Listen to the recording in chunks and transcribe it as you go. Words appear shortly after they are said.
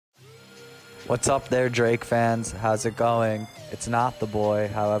What's up there, Drake fans? How's it going? It's not the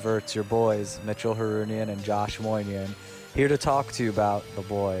boy, however, it's your boys, Mitchell Harunian and Josh Moynihan, here to talk to you about the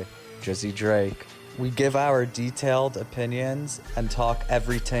boy, Drizzy Drake. We give our detailed opinions and talk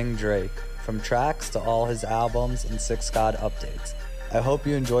everything Drake, from tracks to all his albums and Six God updates. I hope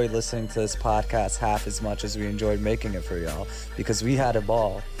you enjoyed listening to this podcast half as much as we enjoyed making it for y'all, because we had a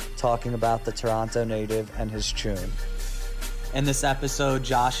ball talking about the Toronto native and his tune. In this episode,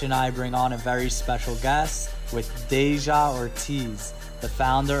 Josh and I bring on a very special guest with Deija Ortiz, the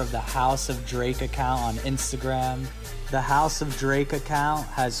founder of the House.of.Drake account on Instagram. The House.of.Drake account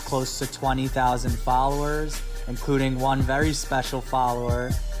has close to 20,000 followers, including one very special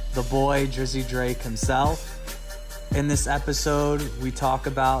follower, the boy Drizzy Drake himself. In this episode, we talk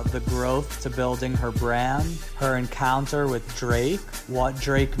about the growth to building her brand, her encounter with Drake, what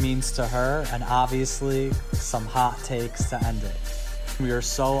Drake means to her, and obviously some hot takes to end it. We are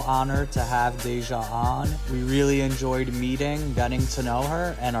so honored to have Deija on. We really enjoyed meeting, getting to know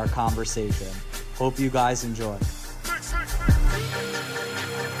her, and our conversation. Hope you guys enjoy.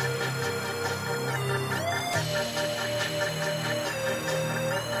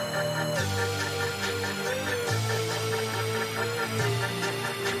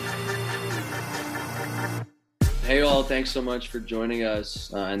 Hey all, thanks so much for joining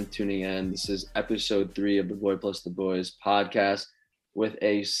us and tuning in. This is episode 3 of the Boy Plus the Boys podcast with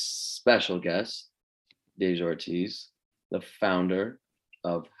a special guest, Deija Ortiz, the founder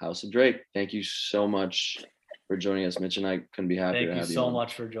of House.of.Drake. Thank you so much for joining us, Mitch, and I couldn't be happier to have you. Thank you so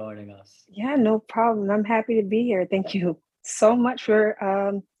much for joining us. Yeah, no problem. I'm happy to be here. Thank you so much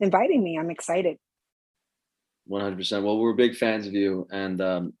for inviting me. I'm excited. 100%. Well, we're big fans of you, and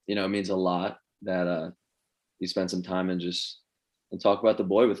it means a lot that you spend some time and talk about the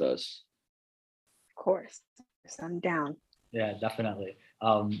boy with us. Of course. I'm down. Yeah, definitely.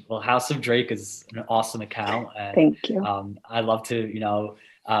 Well, House.of.Drake is an awesome account. And, thank you. I'd love to,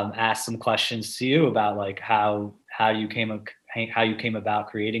 ask some questions to you about like how you came about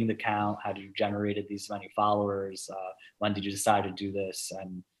creating the account, how you generated these many followers, when did you decide to do this,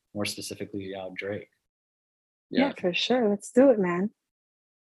 and more specifically, Drake. Yeah, for sure. Let's do it, man.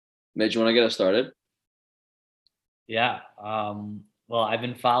 Mitch, you want to get us started? Yeah. Well, I've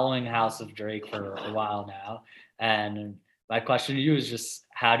been following House.of.Drake for a while now, and my question to you is just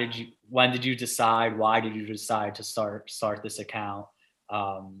when did you decide, why did you decide to start this account,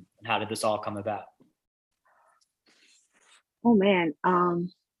 and how did this all come about? Oh man,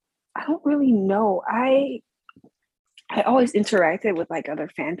 I don't really know. I always interacted with like other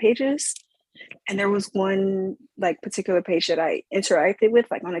fan pages, and there was one like particular page that I interacted with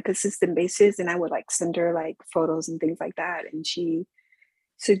like on a consistent basis, and I would like send her like photos and things like that, and she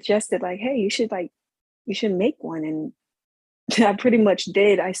suggested like, hey, you should make one. And I pretty much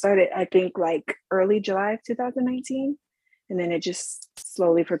did. I started, I think, like early July of 2019, and then it just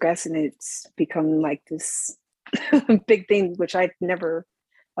slowly progressed, and it's become like this big thing, which I never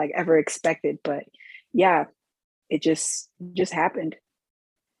like ever expected. But yeah, it just happened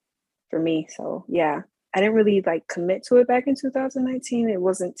for me. So yeah, I didn't really like commit to it back in 2019. It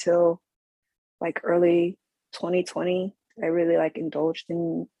wasn't till like early 2020 I really like indulged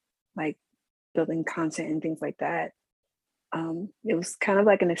in like building content and things like that. It was kind of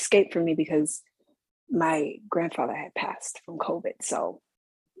like an escape for me because my grandfather had passed from COVID. So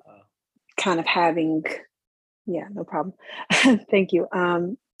kind of having, yeah, no problem. Thank you.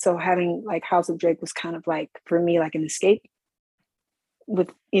 So having like House.of.Drake was kind of like, for me, like an escape with,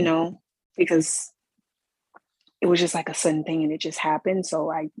 because it was just like a sudden thing and it just happened.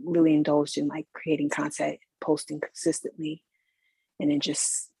 So I really indulged in like creating content, posting consistently, and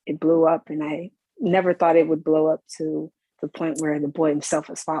it blew up. And I never thought it would blow up to the point where the boy himself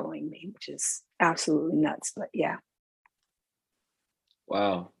is following me, which is absolutely nuts. But yeah.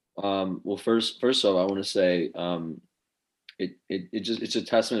 Wow. Well, first off, I want to say it's a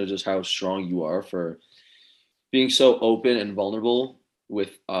testament to just how strong you are for being so open and vulnerable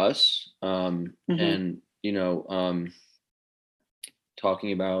with us, and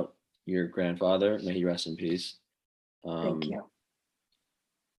talking about your grandfather. May he rest in peace. Thank you.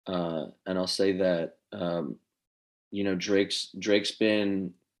 And I'll say that Drake's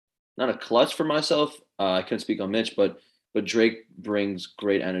been not a clutch for myself. I couldn't speak on Mitch, but Drake brings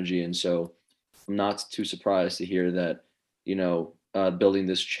great energy, and so I'm not too surprised to hear that building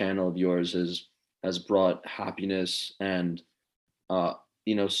this channel of yours has brought happiness and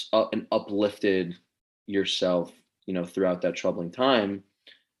and uplifted yourself throughout that troubling time,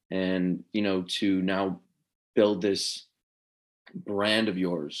 and to now build this brand of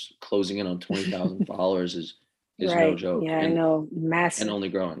yours, closing in on 20,000 followers is right. no joke. Yeah, I know, massive, and only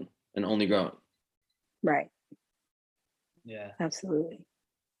growing. Right. Yeah. Absolutely.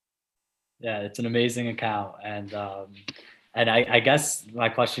 Yeah, it's an amazing account. And I guess my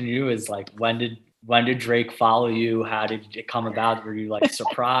question to you is like, when did Drake follow you? How did it come about? Were you like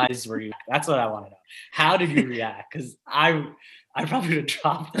surprised? That's what I want to know. How did you react? Because I probably would have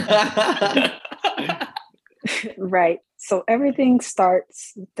dropped that. Right. So everything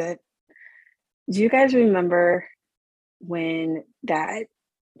starts with the. Do you guys remember when that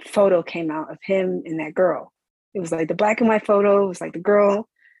photo came out of him and that girl? It was like the black and white photo. It was like the girl,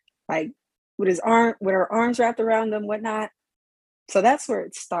 like with her arms wrapped around them, whatnot. So that's where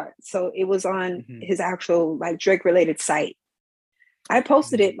it starts. So it was on his actual like Drake related site. I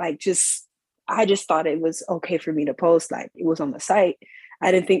posted it I just thought it was okay for me to post. Like it was on the site.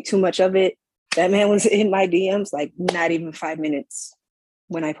 I didn't think too much of it. That man was in my DMs like not even 5 minutes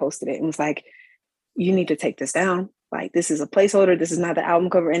when I posted it. It was like, you need to take this down. Like this is a placeholder. This is not the album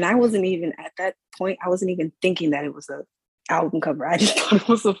cover. And I wasn't even at that point. I wasn't even thinking that it was a album cover. I just thought it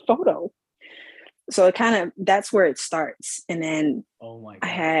was a photo. So it kind of, that's where it starts. And then I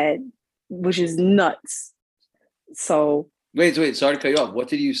had, which is nuts. So wait, sorry to cut you off. What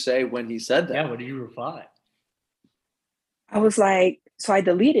did you say when he said that? Yeah, what did you reply? I was like, so I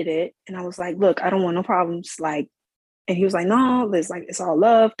deleted it and I was like, look, I don't want no problems. Like, and he was like, no, it's all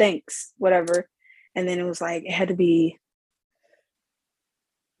love, thanks, whatever. And then it was like, it had to be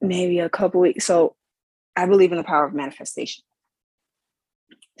maybe a couple weeks. So I believe in the power of manifestation.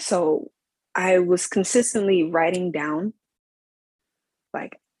 So I was consistently writing down,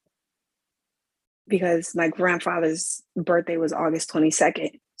 like, because my grandfather's birthday was August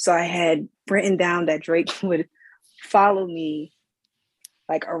 22nd. So I had written down that Drake would follow me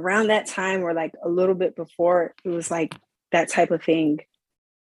like around that time or like a little bit before. It was like that type of thing.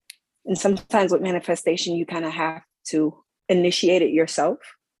 And sometimes with manifestation, you kind of have to initiate it yourself.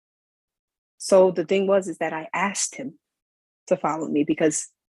 So the thing is that I asked him to follow me because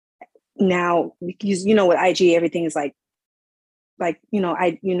now, you know, with IG, everything is like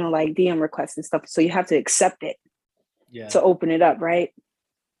DM requests and stuff. So you have to accept it to open it up, right?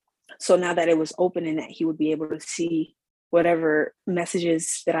 So now that it was open and that he would be able to see whatever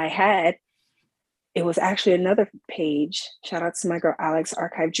messages that I had, it was actually another page. Shout out to my girl Alex,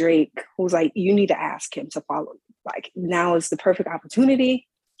 Archive Drake, who was like, you need to ask him to follow you. Like now is the perfect opportunity.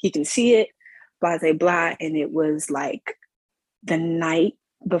 He can see it, blah, blah, blah. And it was like the night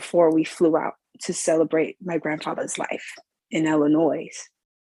before we flew out to celebrate my grandfather's life in Illinois.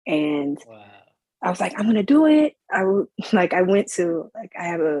 And I was like, I'm gonna do it. I went to I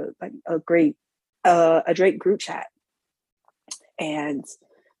have a great Drake group chat, and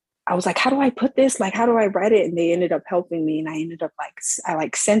I was like, how do I put this? Like, how do I write it? And they ended up helping me, and I ended up I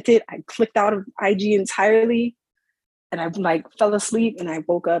sent it. I clicked out of IG entirely, and I fell asleep, and I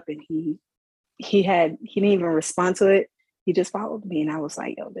woke up, and he didn't even respond to it. He just followed me, and I was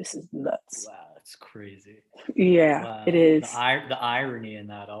like, yo, this is nuts. Wow, that's crazy. Yeah, wow. It is. The irony in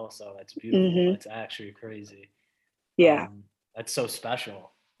that also, that's beautiful. Mm-hmm. That's actually crazy. Yeah. That's so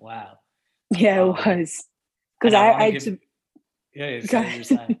special. Wow. Yeah, it was. Because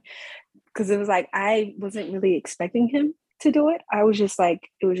because it was like, I wasn't really expecting him to do it. I was just like,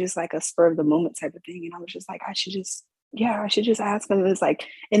 it was just like a spur of the moment type of thing. And I was just like, I should just ask him. It was like,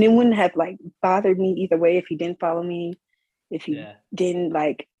 and it wouldn't have like bothered me either way if he didn't follow me. If he didn't,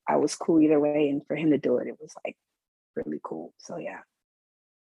 like, I was cool either way. And for him to do it, it was like really cool. So yeah.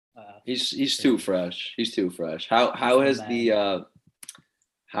 He's too fresh. He's too fresh. How has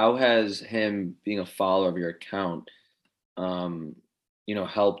him being a follower of your account,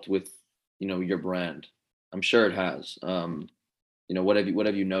 helped with, your brand? I'm sure it has. What have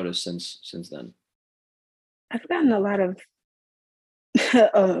you noticed since then? I've gotten a lot of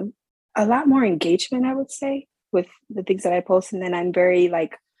a lot more engagement, I would say, with the things that I post. And then I'm very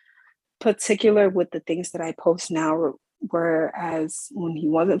like particular with the things that I post now, whereas when he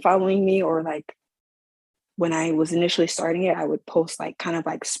wasn't following me, or like when I was initially starting it, I would post like kind of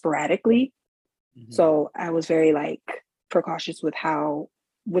like sporadically. Mm-hmm. So I was very like precautious with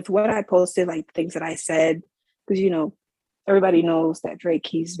what I posted, like things that I said, because everybody knows that Drake,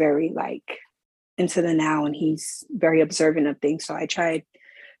 he's very like into the now, and he's very observant of things. So I tried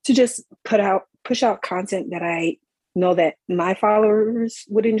to just push out content that I know that my followers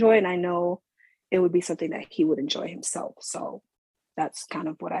would enjoy, and I know it would be something that he would enjoy himself. So that's kind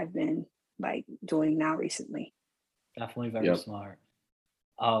of what I've been like doing now recently. Definitely very smart.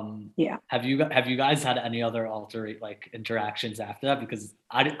 Yeah. Have you guys had any other interactions after that? Because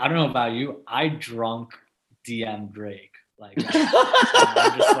I don't know about you, I drunk DM Drake Like,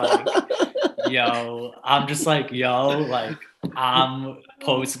 I'm just like, yo, like, I'm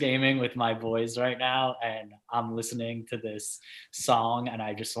post gaming with my boys right now, and I'm listening to this song, and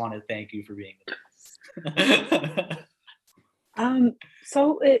I just want to thank you for being the best.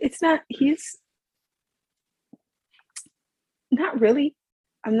 So it's not. He's not really.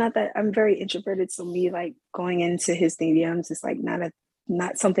 I'm very introverted, so me like going into his DMs is like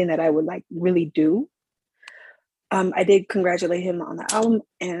not something that I would like really do. I did congratulate him on the album,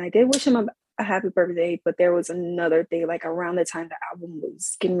 and I did wish him a happy birthday, but there was another day, like around the time the album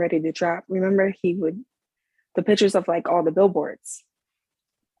was getting ready to drop. Remember, the pictures of like all the billboards.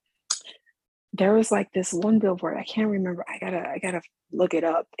 There was like this one billboard, I can't remember. I gotta look it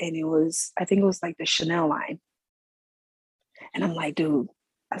up, and I think it was like the Chanel line. And I'm like, dude,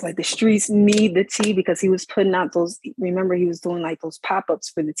 I was like, the streets need the tea, because he was putting out remember he was doing like those pop-ups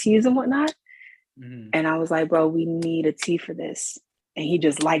for the teas and whatnot. Mm-hmm. And I was like, bro, we need a tea for this. And he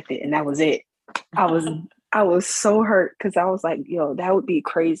just liked it. And that was it. I was so hurt, because I was like, yo, that would be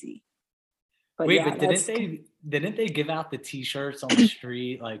crazy. But wait, yeah, but didn't they give out the t-shirts on the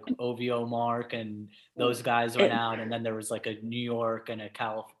street, like OVO Mark and those guys went out, and then there was like a New York and a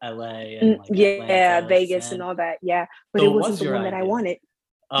LA and like Atlanta, Vegas and all that. Yeah. But so it wasn't the one that I wanted.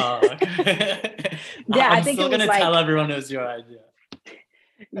 Oh, okay. Yeah, I'm still gonna tell everyone it was your idea.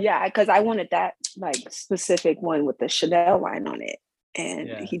 Yeah, because I wanted that like specific one with the Chanel line on it,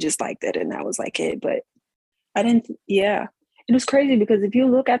 and he just liked it, and that was like it. But I didn't. Yeah, it was crazy, because if you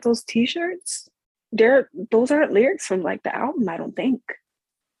look at those T-shirts, those aren't lyrics from like the album, I don't think.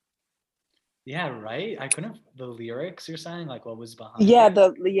 Yeah, right. I couldn't. The lyrics you're saying, like what was behind? Yeah,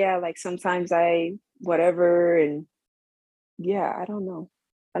 like sometimes I whatever, and yeah, I don't know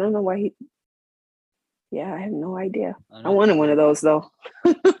why he. Yeah, I have no idea. I wanted one of those though.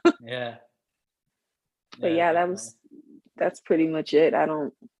 Yeah. But yeah, that's pretty much it. I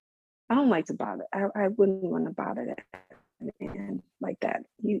don't like to bother. I wouldn't want to bother that man like that.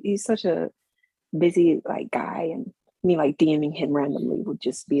 He's such a busy like guy, and me like DMing him randomly would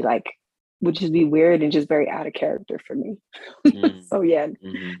just be weird and just very out of character for me. So yeah,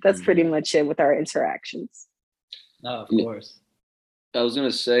 that's pretty much it with our interactions. No, of course. I was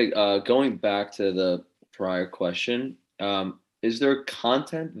gonna say, going back to the prior question, is there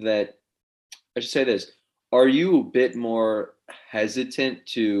content that, I should say this, are you a bit more hesitant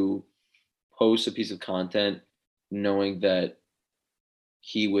to post a piece of content knowing that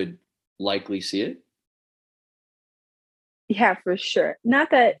he would likely see it? Yeah, for sure.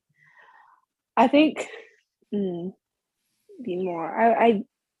 Not that I think be more.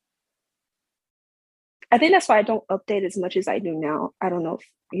 I think that's why I don't update as much as I do now. I don't know if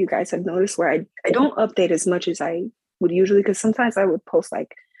you guys have noticed, where I don't update as much as I would usually, because sometimes I would post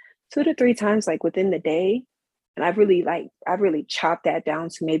like 2 to 3 times like within the day. And I've really chopped that down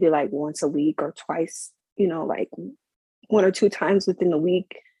to maybe like once a week or twice, like 1 or 2 times within the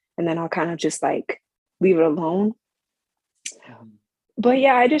week. And then I'll kind of just like leave it alone. But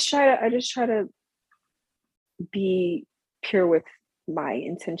yeah, I just try to be pure with my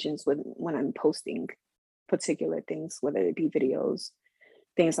intentions when I'm posting particular things, whether it be videos,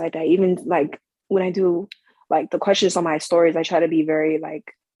 things like that. Even like when I do like the questions on my stories, I try to be very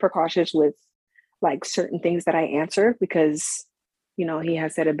like precautious with like certain things that I answer, because he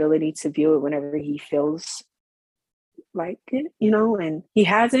has that ability to view it whenever he feels like it, and he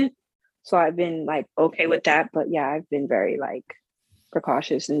hasn't. So I've been like okay with that. But yeah, I've been very like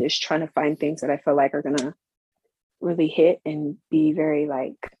precautious and just trying to find things that I feel like are gonna really hit and be very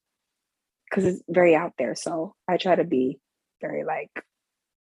like, because it's very out there. So I try to be very like,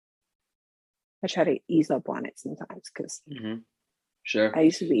 I try to ease up on it sometimes, because sure. I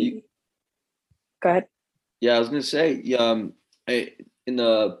used to be. Go ahead. Yeah, I was gonna say, in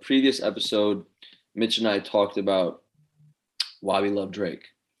the previous episode, Mitch and I talked about why we love Drake,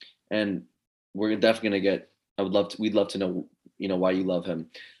 and we're definitely gonna get. We'd love to know, why you love him,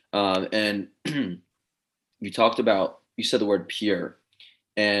 and you said the word pure,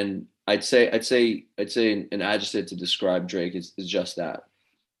 and I'd say an adjective to describe Drake is just that,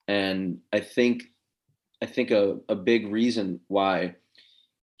 and I think a big reason why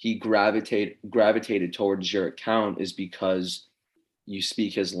he gravitated towards your account is because you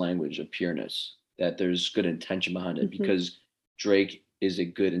speak his language of pureness, that there's good intention behind it, because Drake is a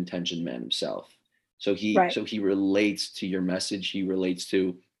good intentioned man himself. So he relates to your message. He relates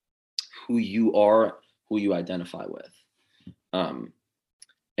to who you are, who you identify with. And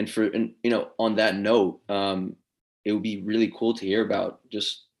on that note, it would be really cool to hear about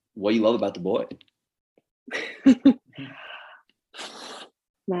just what you love about the boy.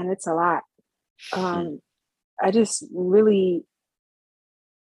 Man, it's a lot. I just really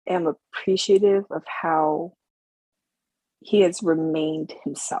am appreciative of how he has remained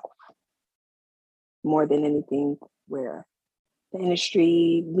himself more than anything, where the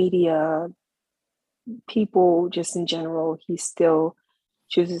industry, media, people just in general, he still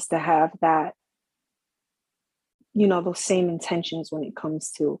chooses to have that, those same intentions when it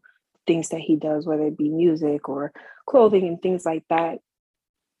comes to things that he does, whether it be music or clothing and things like that.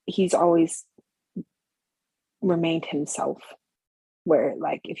 He's always remained himself, where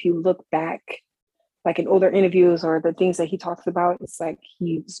like if you look back like in older interviews or the things that he talks about, it's like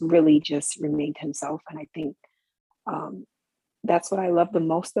he's really just remained himself. And I think that's what I love the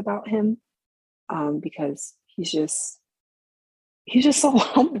most about him, because he's just so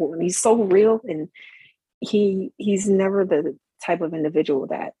humble and he's so real, and he's never the type of individual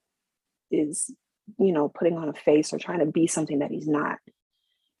that is putting on a face or trying to be something that he's not.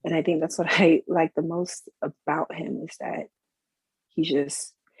 And I think that's what I like the most about him, is that he's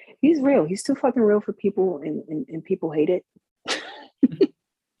real. He's too fucking real for people, and people hate it.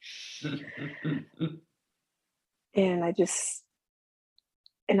 And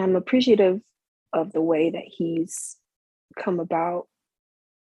I'm appreciative of the way that he's come about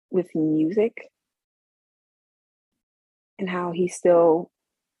with music, and how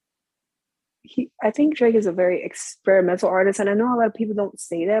I think Drake is a very experimental artist, and I know a lot of people don't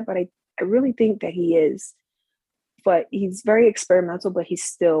say that, but I really think that he is. But he's very experimental, but he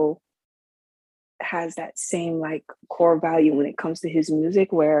still has that same like core value when it comes to his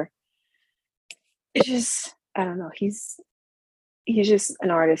music, where it's just, I don't know, he's just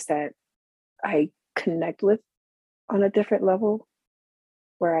an artist that I connect with on a different level,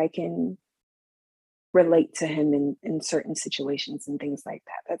 where I can relate to him in certain situations and things like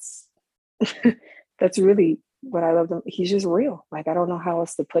that. That's really what I love. He's just real. Like, I don't know how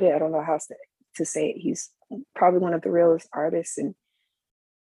else to put it. I don't know how else to say it. He's probably one of the realest artists, and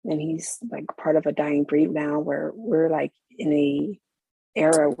he's like part of a dying breed now, where we're like in a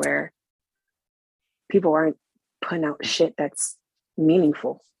era where people aren't putting out shit that's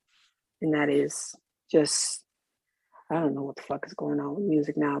meaningful. And that is just, I don't know what the fuck is going on with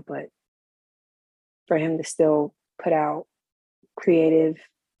music now, but for him to still put out creative,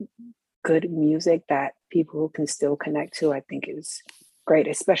 good music that people can still connect to, I think is great,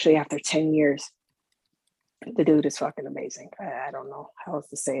 especially after 10 years. The dude is fucking amazing. I don't know how else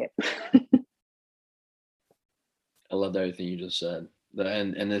to say it. I loved everything you just said.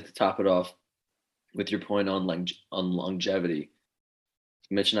 And then to top it off with your point on longevity,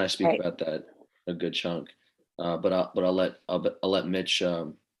 Mitch and I speak about that a good chunk. But I'll let Mitch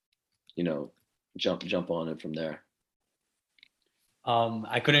jump on it from there.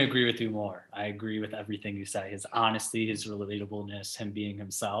 I couldn't agree with you more. I agree with everything you say. His honesty, his relatableness, him being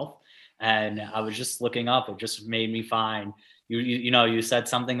himself. And I was just looking up. It just made me find you said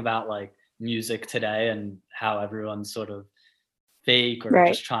something about like music today and how everyone's sort of fake or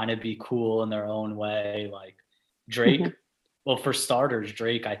just trying to be cool in their own way. Like Drake, well, for starters,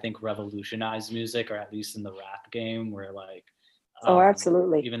 Drake, I think revolutionized music, or at least in the rap game, where like,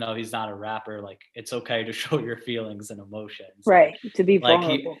 absolutely. Even though he's not a rapper, like it's okay to show your feelings and emotions. Right. Like, to be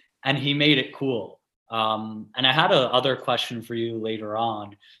vulnerable. He made it cool. And I had a other question for you later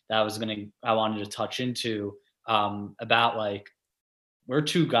on that I wanted to touch into, about like, we're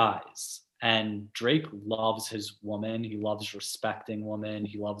two guys and Drake loves his woman. He loves respecting women.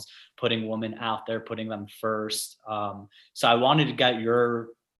 He loves putting women out there, putting them first. So I wanted to get your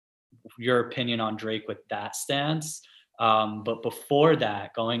opinion on Drake with that stance. But before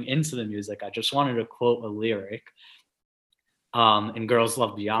that, going into the music, I just wanted to quote a lyric in Girls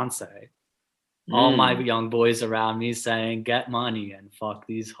Love Beyonce. All my young boys around me saying, get money and fuck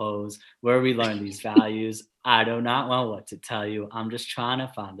these hoes. Where we learn these values, I do not know what to tell you. I'm just trying to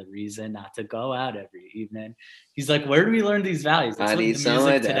find the reason not to go out every evening. He's like, where do we learn these values? That's I need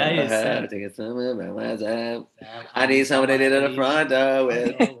music today is saying. To get some I need somebody to the front door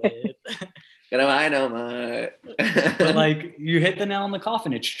with. I know more. But like, you hit the nail on the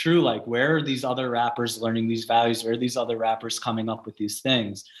coffin. It's true. Like, where are these other rappers learning these values? Where are these other rappers coming up with these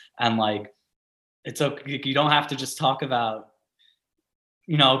things? And like, it's okay. You don't have to just talk about,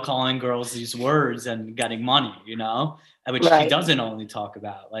 calling girls these words and getting money, which he doesn't only talk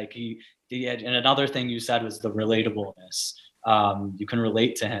about. Like and another thing you said was the relatableness. You can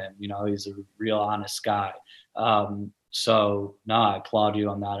relate to him. He's a real honest guy. So no, I applaud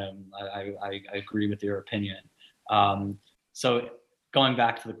you on that, and I agree with your opinion. So going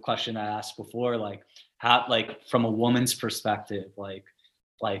back to the question I asked before, like how, like from a woman's perspective, like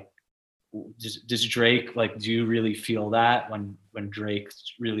does Drake, like, do you really feel that when Drake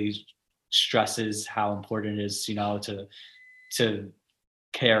really stresses how important it is, to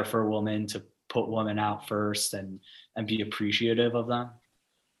care for women, to put women out first, and be appreciative of them?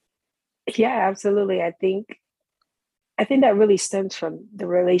 Yeah, absolutely. I think that really stems from the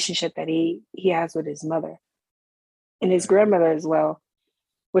relationship that he has with his mother and his grandmother as well,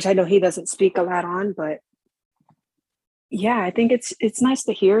 which I know he doesn't speak a lot on, but yeah, I think it's nice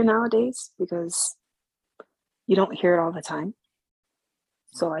to hear nowadays because you don't hear it all the time.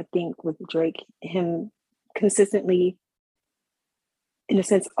 So I think with Drake, him consistently, in a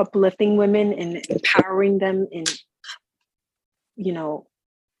sense, uplifting women and empowering them in,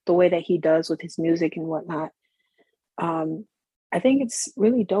 the way that he does with his music and whatnot. I think it's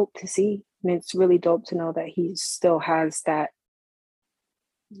really dope to see. And it's really dope to know that he still has that,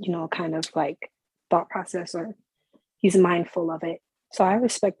 kind of like thought process, or he's mindful of it. So I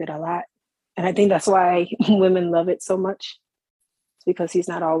respect it a lot. And I think that's why women love it so much. It's because he's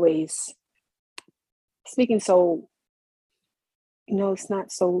not always speaking so, it's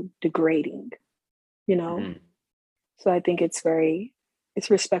not so degrading, Mm-hmm. So I think it's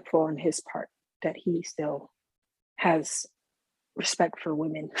respectful on his part that he still has respect for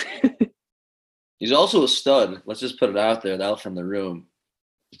women. He's also a stud. Let's just put it out there, the elephant in the room.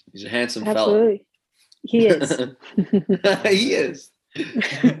 He's a handsome Absolutely. He is. fella. He is.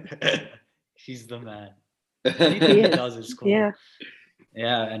 He's the man. Anything he does is cool. Yeah.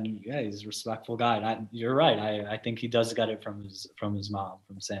 Yeah, and yeah, he's a respectful guy. You're right. I think he does get it from his mom,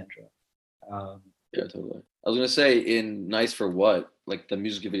 from Sandra. Yeah, totally. I was gonna say in Nice for What, like the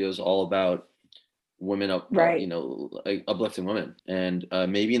music video is all about women up, Right. like uplifting women, and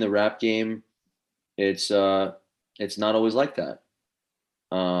maybe in the rap game, it's not always like that.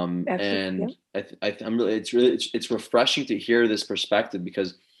 And yep. It's refreshing to hear this perspective,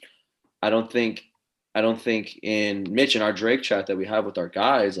 because I don't think in Mitch, in our Drake chat that we have with our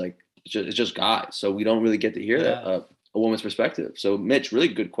guys, like it's just guys, so we don't really get to hear that a woman's perspective. So Mitch, really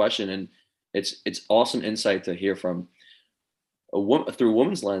good question, and it's awesome insight to hear from a woman through a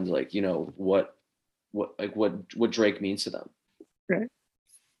woman's lens, like what Drake means to them. Right.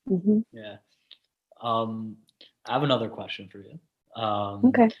 Mm-hmm. Yeah. I have another question for you.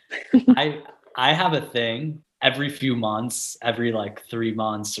 Okay. I have a thing. Every few months, every like 3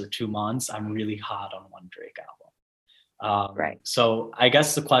 months or 2 months, I'm really hot on one Drake album. Right. So I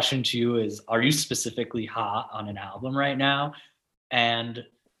guess the question to you is, are you specifically hot on an album right now? And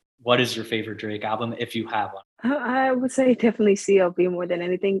what is your favorite Drake album, if you have one? I would say definitely CLB more than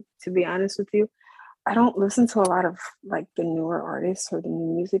anything, to be honest with you. I don't listen to a lot of like the newer artists or the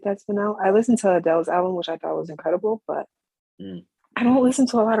new music that's been out. I listened to Adele's album, which I thought was incredible, but I don't listen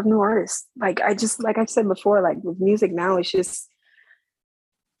to a lot of new artists. Like I've said before, like with music now, it's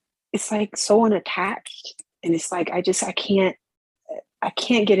like so unattached, and it's like I can't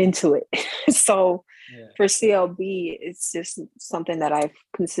get into it. So for CLB, it's just something that I've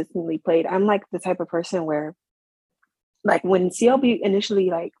consistently played. I'm like the type of person where, like when CLB initially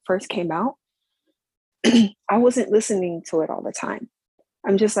like first came out, I wasn't listening to it all the time.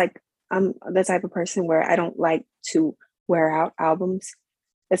 I'm the type of person where I don't like to wear out albums,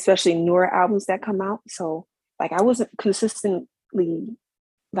 especially newer albums that come out. So like I wasn't consistently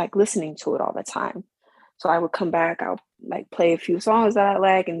like listening to it all the time. So I would come back, I'll like play a few songs that I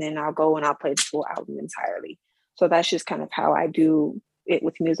like, and then I'll go and I'll play the full album entirely. So that's just kind of how I do it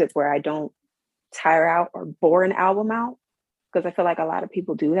with music, where I don't tire out or bore an album out. Because I feel like a lot of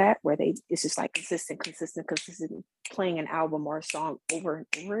people do that, where it's just like consistent playing an album or a song over and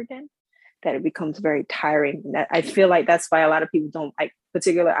over again, that it becomes very tiring. And that I feel like that's why a lot of people don't like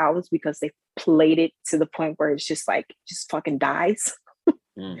particular albums, because they played it to the point where it's just like just fucking dies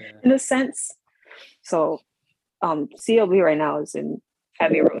in a sense. So CLB right now is in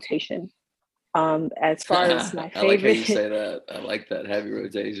heavy rotation. As far as my favorite, I like how you say that. I like that, heavy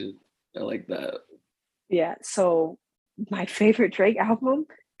rotation. I like that. Yeah. So my favorite Drake album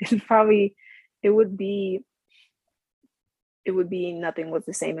is probably it would be Nothing Was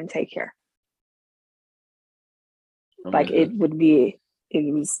the Same and Take Care. It's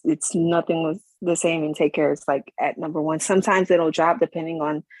Nothing Was the Same and Take Care. It's like at number one. Sometimes it'll drop depending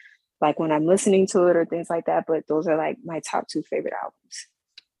on like when I'm listening to it or things like that. But those are like my top 2 favorite albums.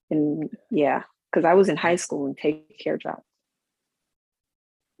 And yeah, because I was in high school when Take Care dropped.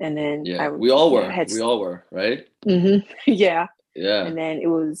 And then we all were, right? Mm-hmm, yeah. Yeah. And then it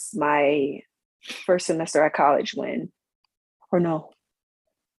was my first semester at college it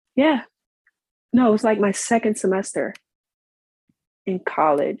was like my second semester in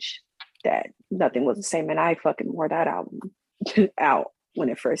college that Nothing Was the Same, and I fucking wore that album out when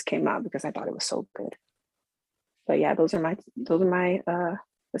it first came out because I thought it was so good. But yeah, those are my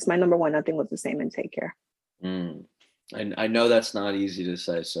That's my number one. Nothing was the same, and Take Care. I know that's not easy to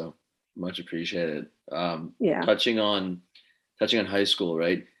say, so much appreciated. Yeah. Touching on high school,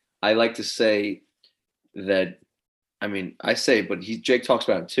 right? I like to say that, I mean, I say, but Jake talks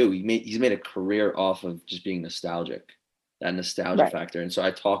about it too. He's made a career off of just being nostalgic, that nostalgia factor. And so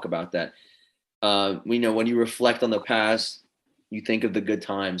I talk about that. We know when you reflect on the past, you think of the good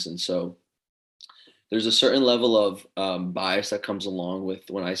times. And so there's a certain level of bias that comes along with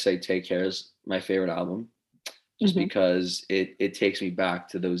when I say Take Care is my favorite album, just because it takes me back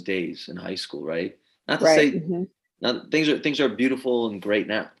to those days in high school, right? Not to say not, things are beautiful and great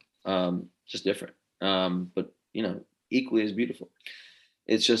now, just different. But you know, equally as beautiful.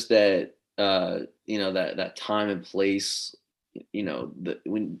 It's just that you know, that time and place. You know,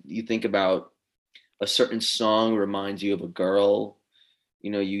 when you think about a certain song reminds you of a girl. You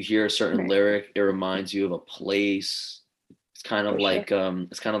know, you hear a certain lyric, it reminds you of a place. It's kind of like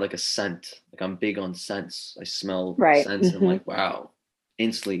it's kind of like a scent. Like I'm big on scents. I smell scents and I'm like, wow,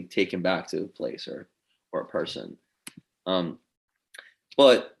 instantly taken back to a place or a person.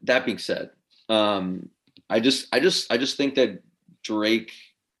 But that being said, I just think that Drake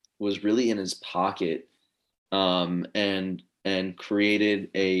was really in his pocket, and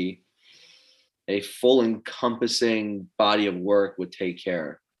created a full encompassing body of work with Take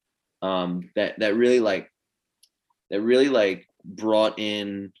Care, that really brought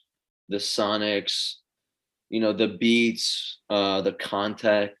in the sonics, you know, the beats, the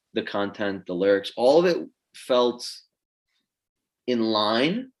content, the lyrics, all of it felt in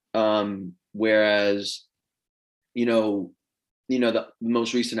line. Whereas, you know, the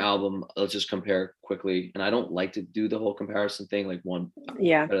most recent album, let's just compare quickly. And I don't like to do the whole comparison thing, like one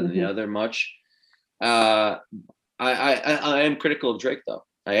better than the other much. I am critical of Drake though.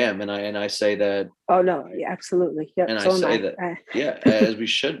 I am, and I say that. Oh no, yeah, absolutely. Yep. And so I say that, yeah, as we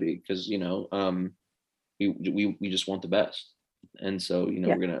should be, because you know, we just want the best, and so you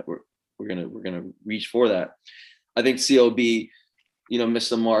know, we're gonna reach for that. I think COB, you know, missed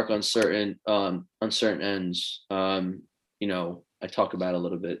the mark on certain ends. You know, I talk about a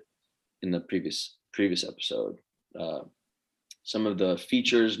little bit in the previous episode. Some of the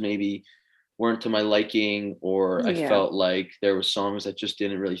features maybe weren't to my liking, or I felt like there were songs that just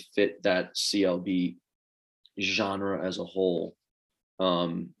didn't really fit that CLB genre as a whole.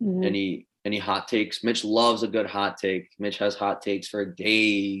 Any hot takes? Mitch loves a good hot take. Mitch has hot takes for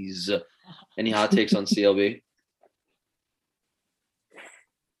days. Any hot takes on CLB?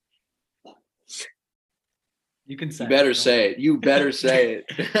 You can say. You better say it. You better say it.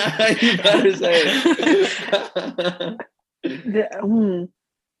 You better say it.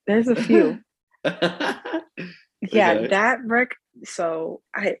 There's a few. Yeah, okay. that record. So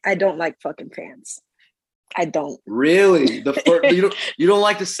I don't like fucking fans. I don't. Really? The first, you don't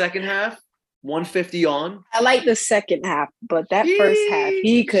like the second half? 150 on? I like the second half, but that first half,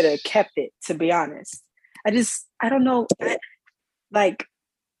 he could have kept it, to be honest. I don't know. I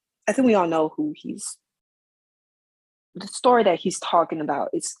think we all know who the story that he's talking about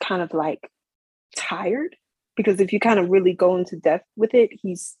is kind of like tired, because if you kind of really go into depth with it,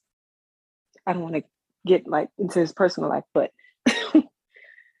 I don't want to get like into his personal life, but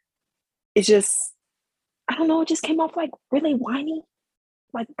it's just, I don't know, it just came off like really whiny.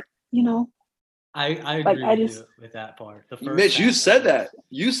 Like, you know. I agree with that part. Mitch, you said that.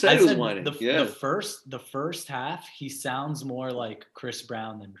 You said it was whiny. The first half, he sounds more like Chris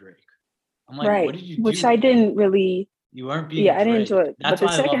Brown than Drake. I'm like, what did you do? Which I didn't really. You weren't being. Yeah, I didn't enjoy it. That's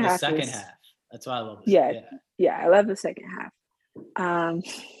why I love the second half. That's why I love it. Yeah, I love the second half.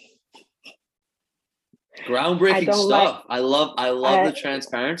 Groundbreaking stuff. I love the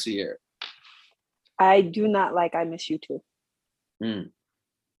transparency here. I do not like I Miss You Too.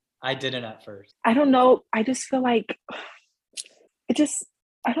 I didn't at first. I don't know. I just feel like I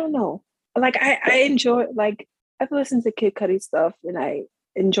don't know. Like I enjoy, like I've listened to Kid Cudi stuff and I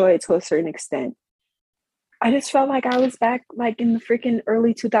enjoy it to a certain extent. I just felt like I was back like in the freaking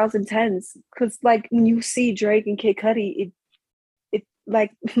early 2010s. Cause like when you see Drake and Kid Cudi, it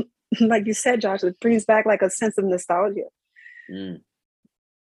like like you said, Josh, it brings back like a sense of nostalgia.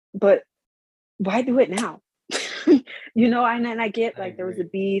 But why do it now? You know, and I get like there was a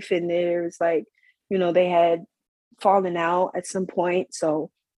beef and there's like, you know, they had fallen out at some point. So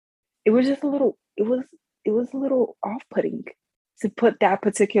it was just a little off-putting to put that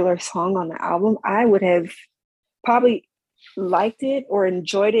particular song on the album. I would have probably liked it or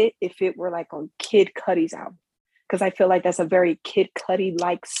enjoyed it if it were like on Kid Cudi's album, because I feel like that's a very Kid Cudi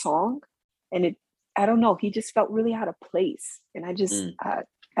like song, and I don't know, he just felt really out of place, and I just I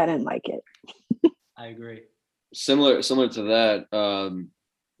didn't like it. I agree. Similar to that,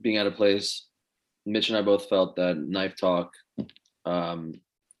 being out of place. Mitch and I both felt that Knife Talk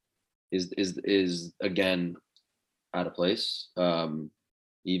is again out of place.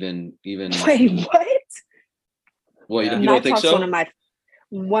 Even Wait, what? Well, Yeah. you don't Knife think Talk's so?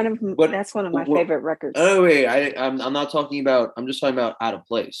 That's one of my favorite records. Oh wait, I'm not talking about. I'm just talking about out of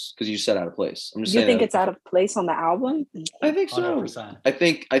place because you said out of place. I'm just You saying. think it's out of place on the album? I think so. 100%. I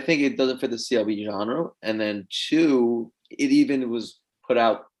think it doesn't fit the CLB genre, and then two, it even was put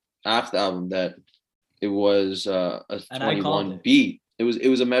out after the album that it was a And I called 21 it. beat. It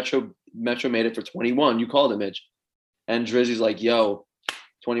was a Metro made it for 21. You called it, Mitch, and Drizzy's like, "Yo,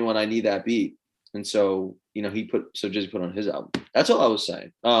 21, I need that beat," and so Drizzy put on his album. That's all I was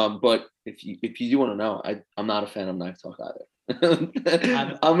saying. But if you do want to know, I'm not a fan of Knife Talk either.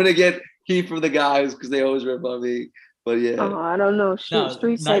 I'm gonna get heat from the guys because they always rip on me. But yeah. Oh, I don't know.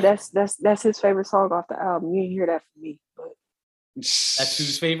 Street say that's his favorite song off the album. You didn't hear that from me, but That's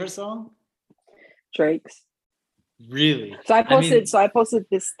whose favorite song? Drake's. Really? So I posted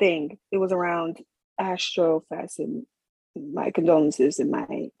this thing. It was around Astro Fest, and my condolences and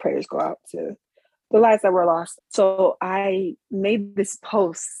my prayers go out to the lives that were lost. So I made this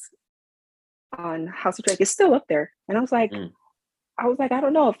post on haus.of.drake. It's still up there, and I was like, I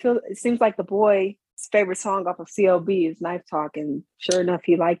don't know. It seems like the boy's favorite song off of CLB is Knife Talk, and sure enough,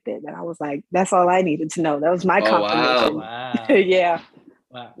 he liked it. And I was like, that's all I needed to know. That was my confirmation. Wow. Yeah.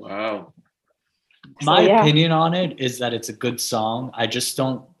 Wow. My opinion on it is that it's a good song. I just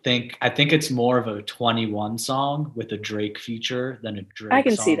don't think. I think it's more of a 21 song with a Drake feature than a Drake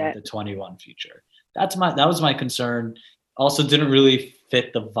song with a 21 feature. That was my concern. Also, didn't really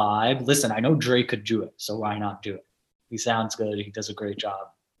fit the vibe. Listen, I know Drake could do it, so why not do it? He sounds good. He does a great job.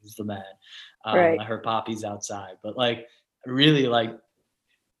 He's the man. Right. I heard Poppy's outside, but like, really, like,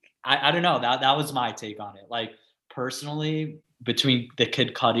 I don't know. That was my take on it. Like, personally, between the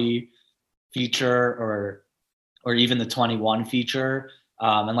Kid Cudi feature or even the 21 feature,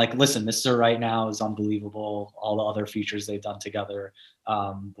 and like, listen, Mr. Right Now is unbelievable. All the other features they've done together,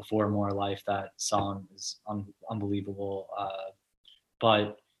 before More Life, that song is unbelievable.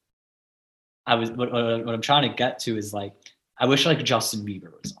 But what I'm trying to get to is like, I wish like Justin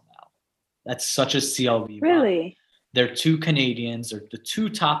Bieber was on the album. That's such a CLB. Really? They're two Canadians. They're the two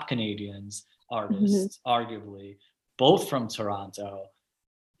top Canadians artists, arguably, both from Toronto.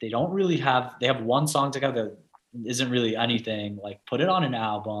 They don't really they have one song together that isn't really anything. Like, put it on an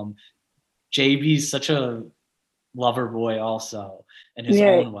album. JB's such a lover boy also in his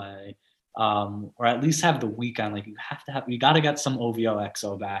own way. Or at least have The Weeknd. Like, you got to get some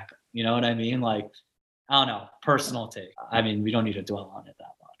OVO back. You know what I mean? Like, I don't know, personal take. I mean, we don't need to dwell on it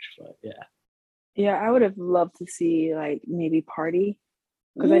that much, but yeah. Yeah, I would have loved to see like maybe Party,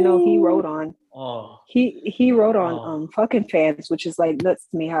 because I know he wrote on. He wrote on Fucking Fans, which is like nuts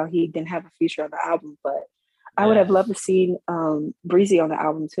to me how he didn't have a feature on the album. But I would have loved to see Breezy on the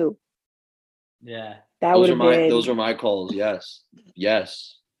album too. Yeah, those were my calls. Yes,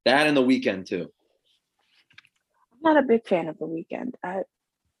 that and The Weeknd too. I'm not a big fan of The Weeknd.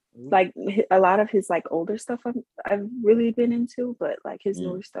 Like a lot of his like older stuff I've really been into, but like his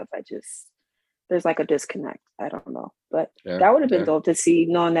newer stuff, there's like a disconnect. I don't know, but that would have been dope to see,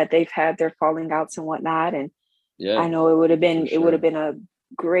 knowing that they've had their falling outs and whatnot. And I know it would have been a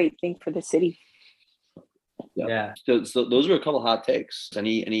great thing for the city. Yeah. So those were a couple hot takes.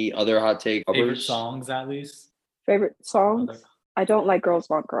 Any other hot take? Favorite songs, at least. Favorite songs? I don't like Girls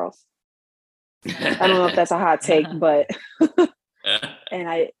Want Girls. I don't know if that's a hot take, but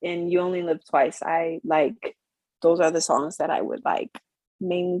and You Only Live Twice. I like, those are the songs that I would like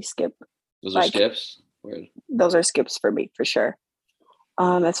mainly skip. Those are skips? Weird. Those are skips for me, for sure.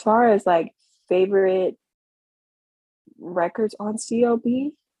 As far as like favorite records on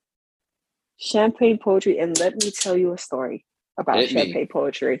CLB, Champagne Poetry, and let me tell you a story about Champagne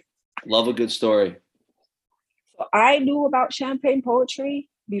Poetry. Love a good story. So I knew about Champagne Poetry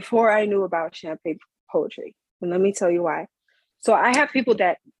before I knew about Champagne Poetry. And let me tell you why. So I have people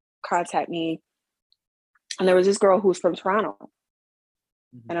that contact me, and there was this girl who's from Toronto.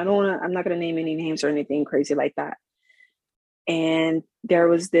 And I'm not going to name any names or anything crazy like that. And there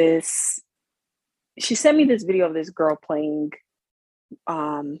was she sent me this video of this girl playing,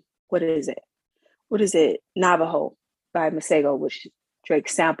 what is it? Navajo by Masego, which Drake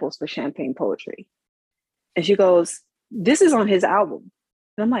samples for Champagne Poetry. And she goes, this is on his album.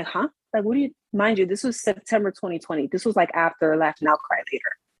 And I'm like, huh? Like, what do you, mind you, this was September 2020. This was like after Laugh Now Cry Later.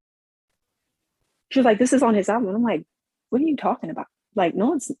 She was like, this is on his album. And I'm like, what are you talking about? Like,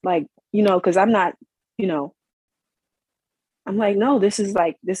 no, it's like, because I'm not, I'm like, no, this is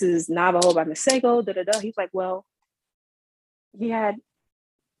Navajo by Masego, da-da-da. He's like, well, he had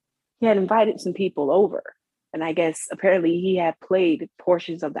he had invited some people over. And I guess apparently he had played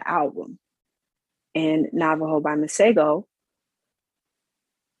portions of the album. And Navajo by Masego,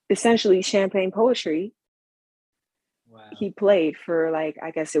 essentially Champagne Poetry, Wow. he played for like,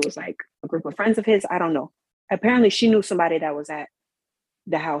 I guess it was like a group of friends of his. I don't know. Apparently she knew somebody that was at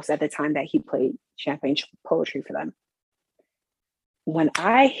the house at the time that he played Champagne Poetry for them. When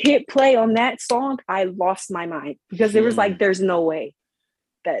I hit play on that song, I lost my mind because it was like, there's no way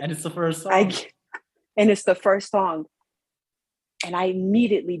that And it's the first song. And it's the first song. And I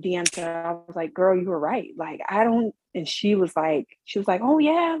immediately DM'd her. I was like, girl, you were right. Like, I don't, and she was like, oh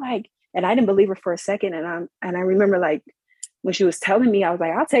yeah, like, and I didn't believe her for a second. And I remember like when she was telling me, I was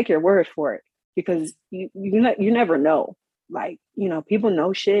like, I'll take your word for it because you never know. Like, you know, people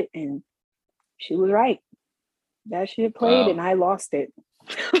know shit, and she was right. That shit played and I lost it.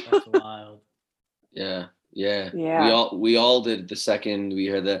 That's wild. Yeah. We all did the second we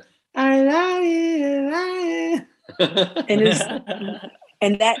heard that. I love you.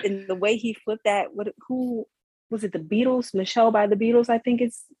 and the way he flipped that. Who was it? The Beatles, Michelle by the Beatles. I think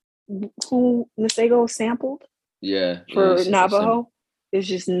it's who Masego sampled. Yeah. For Navajo, it's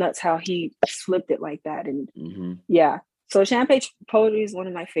just nuts how he flipped it like that. And yeah, so Champagne Poetry is one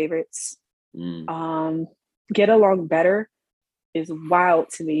of my favorites. Get Along Better is wild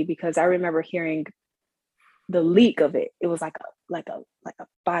to me because I remember hearing the leak of it. It was like a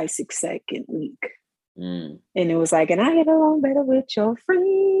 5-6 second leak. And it was like, and I get along better with your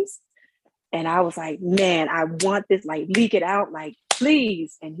friends. And I was like, man, I want this, like, leak it out, like,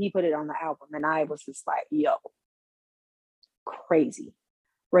 please. And he put it on the album. And I was just like, yo, crazy.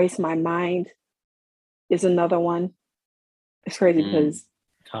 Race My Mind is another one. It's crazy because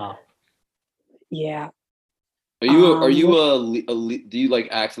top. Yeah. Are you do you like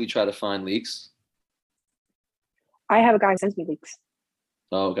actively try to find leaks? I have a guy who sends me leaks.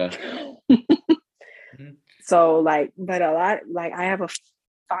 Oh, okay. So like, but a lot, like I have a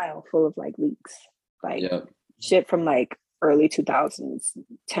file full of like leaks, like shit from like early 2000s,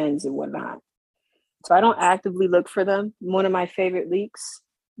 10s and whatnot. So I don't actively look for them. One of my favorite leaks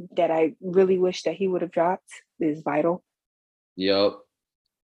that I really wish that he would have dropped is Vital. Yep.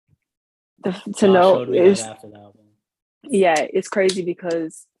 To know is after that album. Yeah, it's crazy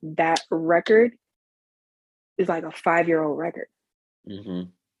because that record is like a 5-year-old record.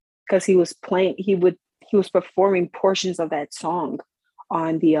 Because he was performing portions of that song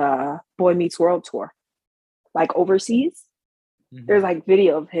on the Boy Meets World tour, like overseas. There's like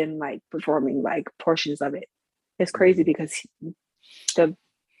video of him like performing like portions of it. It's crazy because the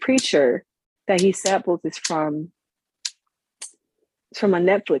preacher that he sampled is from a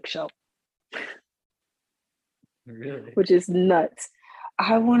Netflix show. Really? Which is nuts.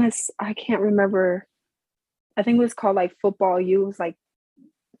 I can't remember. I think it was called like Football U. It was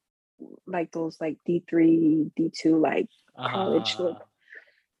like those like D3, D2 like college look.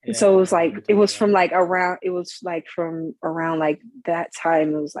 And so it was like from around like that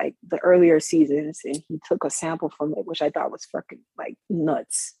time. It was like the earlier seasons, and he took a sample from it, which I thought was fucking like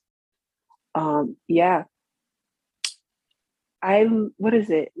nuts. Yeah. What is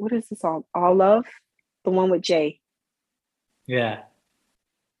it? What is the song? All Love? The one with Jay. Yeah.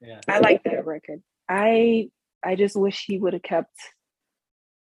 I like that record. I just wish he would have kept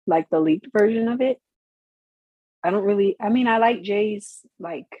like the leaked version of it. I like Jay's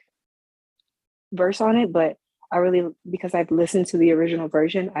like verse on it, but because I've listened to the original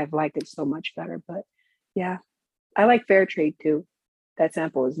version, I've liked it so much better. But yeah, I like Fair Trade too. That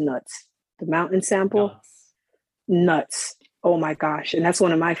sample is nuts. The Mountain sample, nuts. Oh my gosh. And that's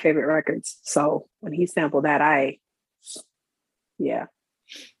one of my favorite records. So when he sampled that,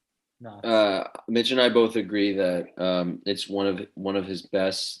 Mitch and I both agree that it's one of his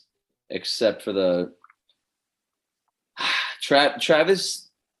best, except for the Travis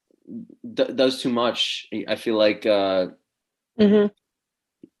does too much. I feel like I don't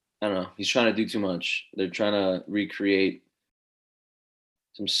know. He's trying to do too much. They're trying to recreate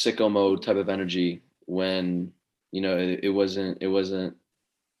some sicko mode type of energy when it wasn't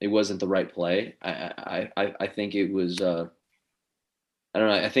the right play. I think it was I don't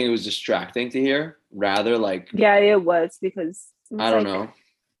know. I think it was distracting to hear rather like. Yeah, it was because I don't know.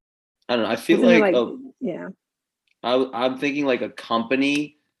 I feel like I'm thinking like a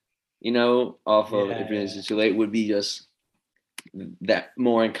company, off of If It's Too Late would be just that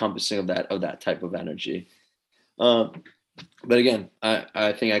more encompassing of that type of energy. But again,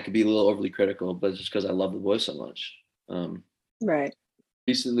 I think I could be a little overly critical, but just because I love the voice so much. Right.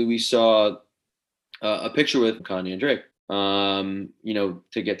 Recently, we saw a picture with Kanye and Drake.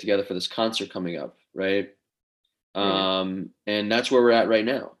 To get together for this concert coming up, right? And that's where we're at right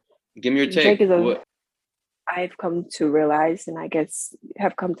now. Give me your take. Drake is I've come to realize, and I guess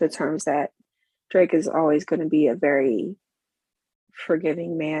have come to terms that Drake is always going to be a very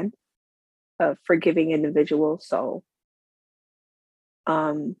forgiving man, a forgiving individual. So,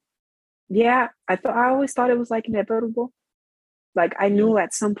 yeah, I always thought it was like inevitable. Like I knew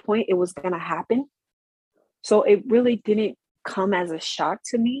at some point it was going to happen. So it really didn't come as a shock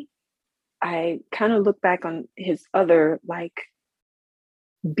to me. I kind of look back on his other like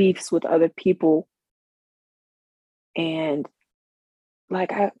beefs with other people, and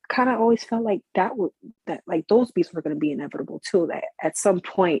like I kind of always felt like that like those beefs were going to be inevitable too. That at some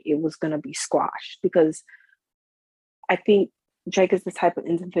point it was going to be squashed, because I think Drake is the type of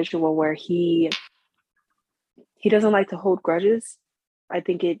individual where he doesn't like to hold grudges. I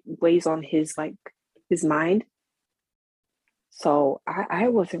think it weighs on his mind. So I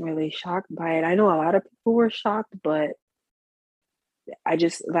wasn't really shocked by it. I know a lot of people were shocked, but I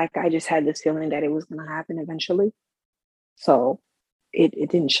just had this feeling that it was going to happen eventually. So it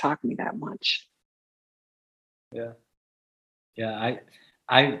didn't shock me that much. Yeah. Yeah,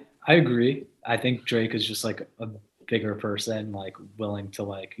 I agree. I think Drake is just like a bigger person, like willing to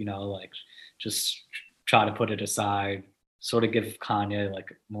like, like just try to put it aside, sort of give Kanye like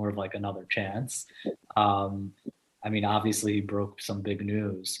more of like another chance. I mean, obviously he broke some big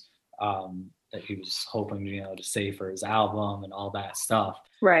news that he was hoping, to save for his album and all that stuff.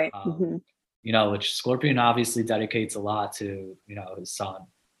 Right. Which Scorpion obviously dedicates a lot to, his son.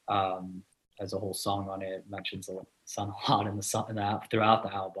 Has a whole song on it, mentions the son a lot in the song throughout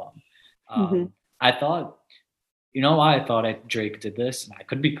the album. I thought, why I thought Drake did this, and I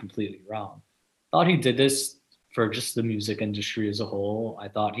could be completely wrong. I thought he did this for just the music industry as a whole. I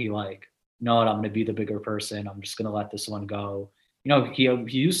thought he like, I'm going to be the bigger person. I'm just going to let this one go. He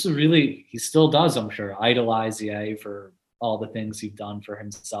used to really, he still does, I'm sure, idolize Ye for all the things he's done for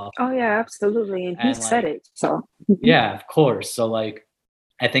himself. Oh yeah, absolutely. And he said it. So yeah, of course. So like,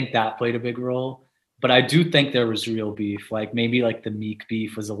 I think that played a big role, but I do think there was real beef. Like maybe like the Meek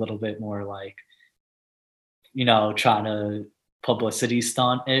beef was a little bit more like, trying to publicity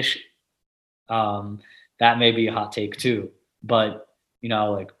stunt-ish. That may be a hot take too, but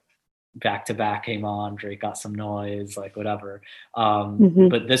like back to back came on, Drake got some noise, like whatever.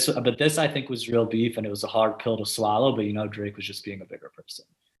 But this I think was real beef, and it was a hard pill to swallow. But Drake was just being a bigger person.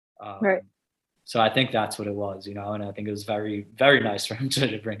 Right. So I think that's what it was, and I think it was very, very nice for him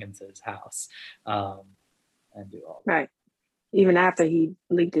to bring him to his house and do all that. Right. Even after he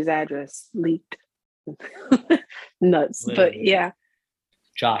leaked his address, nuts. Literally. But yeah.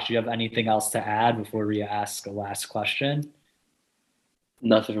 Josh, do you have anything else to add before we ask a last question?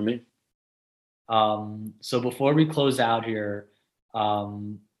 Nothing for me. So before we close out here,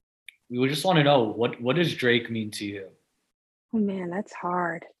 we would just want to know what does Drake mean to you? Oh man, that's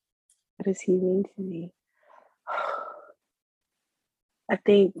hard. What does he mean to me? I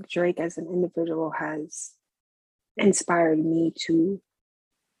think Drake as an individual has inspired me to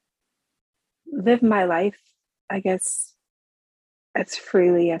live my life, I guess, as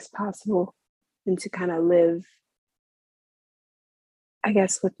freely as possible, and to kind of live, I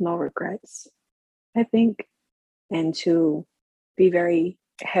guess, with no regrets, I think, and to be very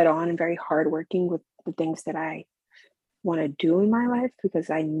head on and very hardworking with the things that I want to do in my life, because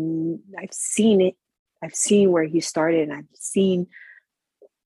I've seen it. I've seen where he started, and I've seen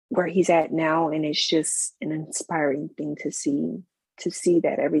where he's at now, and it's just an inspiring thing to see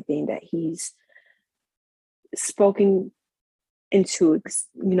that everything that he's spoken into,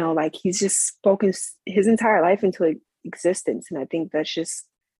 like he's just spoken his entire life into existence, and I think that's just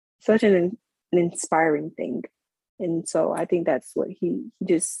such an inspiring thing. And so I think that's what he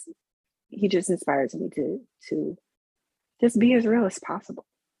just inspires me to just be as real as possible.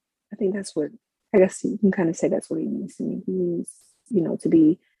 I think that's what, I guess you can kind of say that's what he means to me. He means, to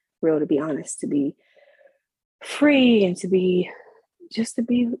be real, to be honest, to be free, and to be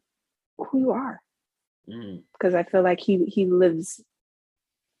who you are. Because I feel like he lives,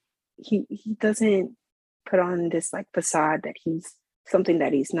 he doesn't put on this like facade that he's something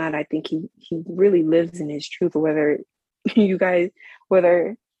that he's not. I think he really lives in his truth, whether we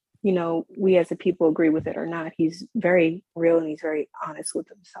as a people agree with it or not. He's very real, and he's very honest with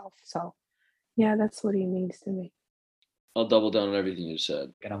himself. So yeah, that's what he means to me. I'll double down on everything you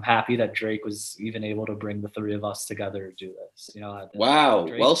said. And I'm happy that Drake was even able to bring the three of us together to do this. Wow,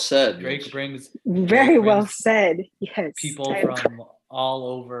 well said. Drake brings well said. Yes. People from all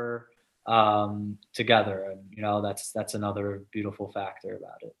over together, and that's another beautiful factor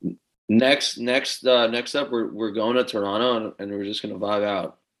about it. Next up, we're going to Toronto, and we're just gonna vibe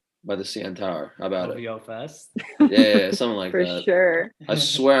out. by the CN Tower. How about it? OVO Fest. Yeah, something like For that. sure. I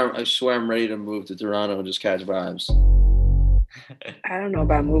swear I'm ready to move to Toronto and just catch vibes. I don't know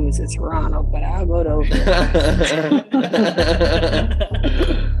about moving to Toronto, but I'll go to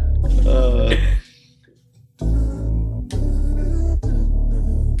OVO.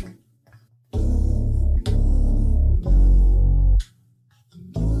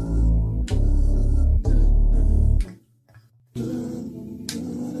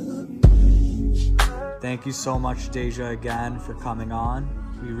 Thank you so much, Deija, again for coming on.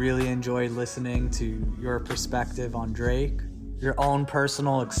 We really enjoyed listening to your perspective on Drake, your own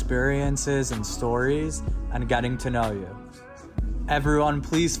personal experiences and stories, and getting to know you. Everyone,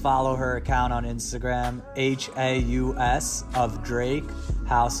 please follow her account on Instagram, haus.of.drake,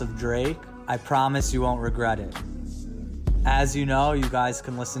 House of Drake. I promise you won't regret it. As you know, you guys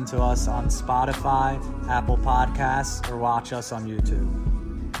can listen to us on Spotify, Apple Podcasts, or watch us on YouTube.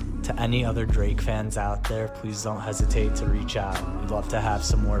 To any other Drake fans out there, please don't hesitate to reach out. We'd love to have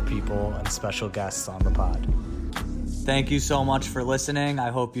some more people and special guests on the pod. Thank you so much for listening.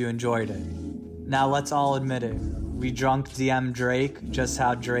 I hope you enjoyed it. Now let's all admit it. We drunk DM Drake just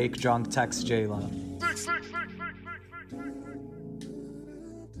how Drake drunk text J-Lo.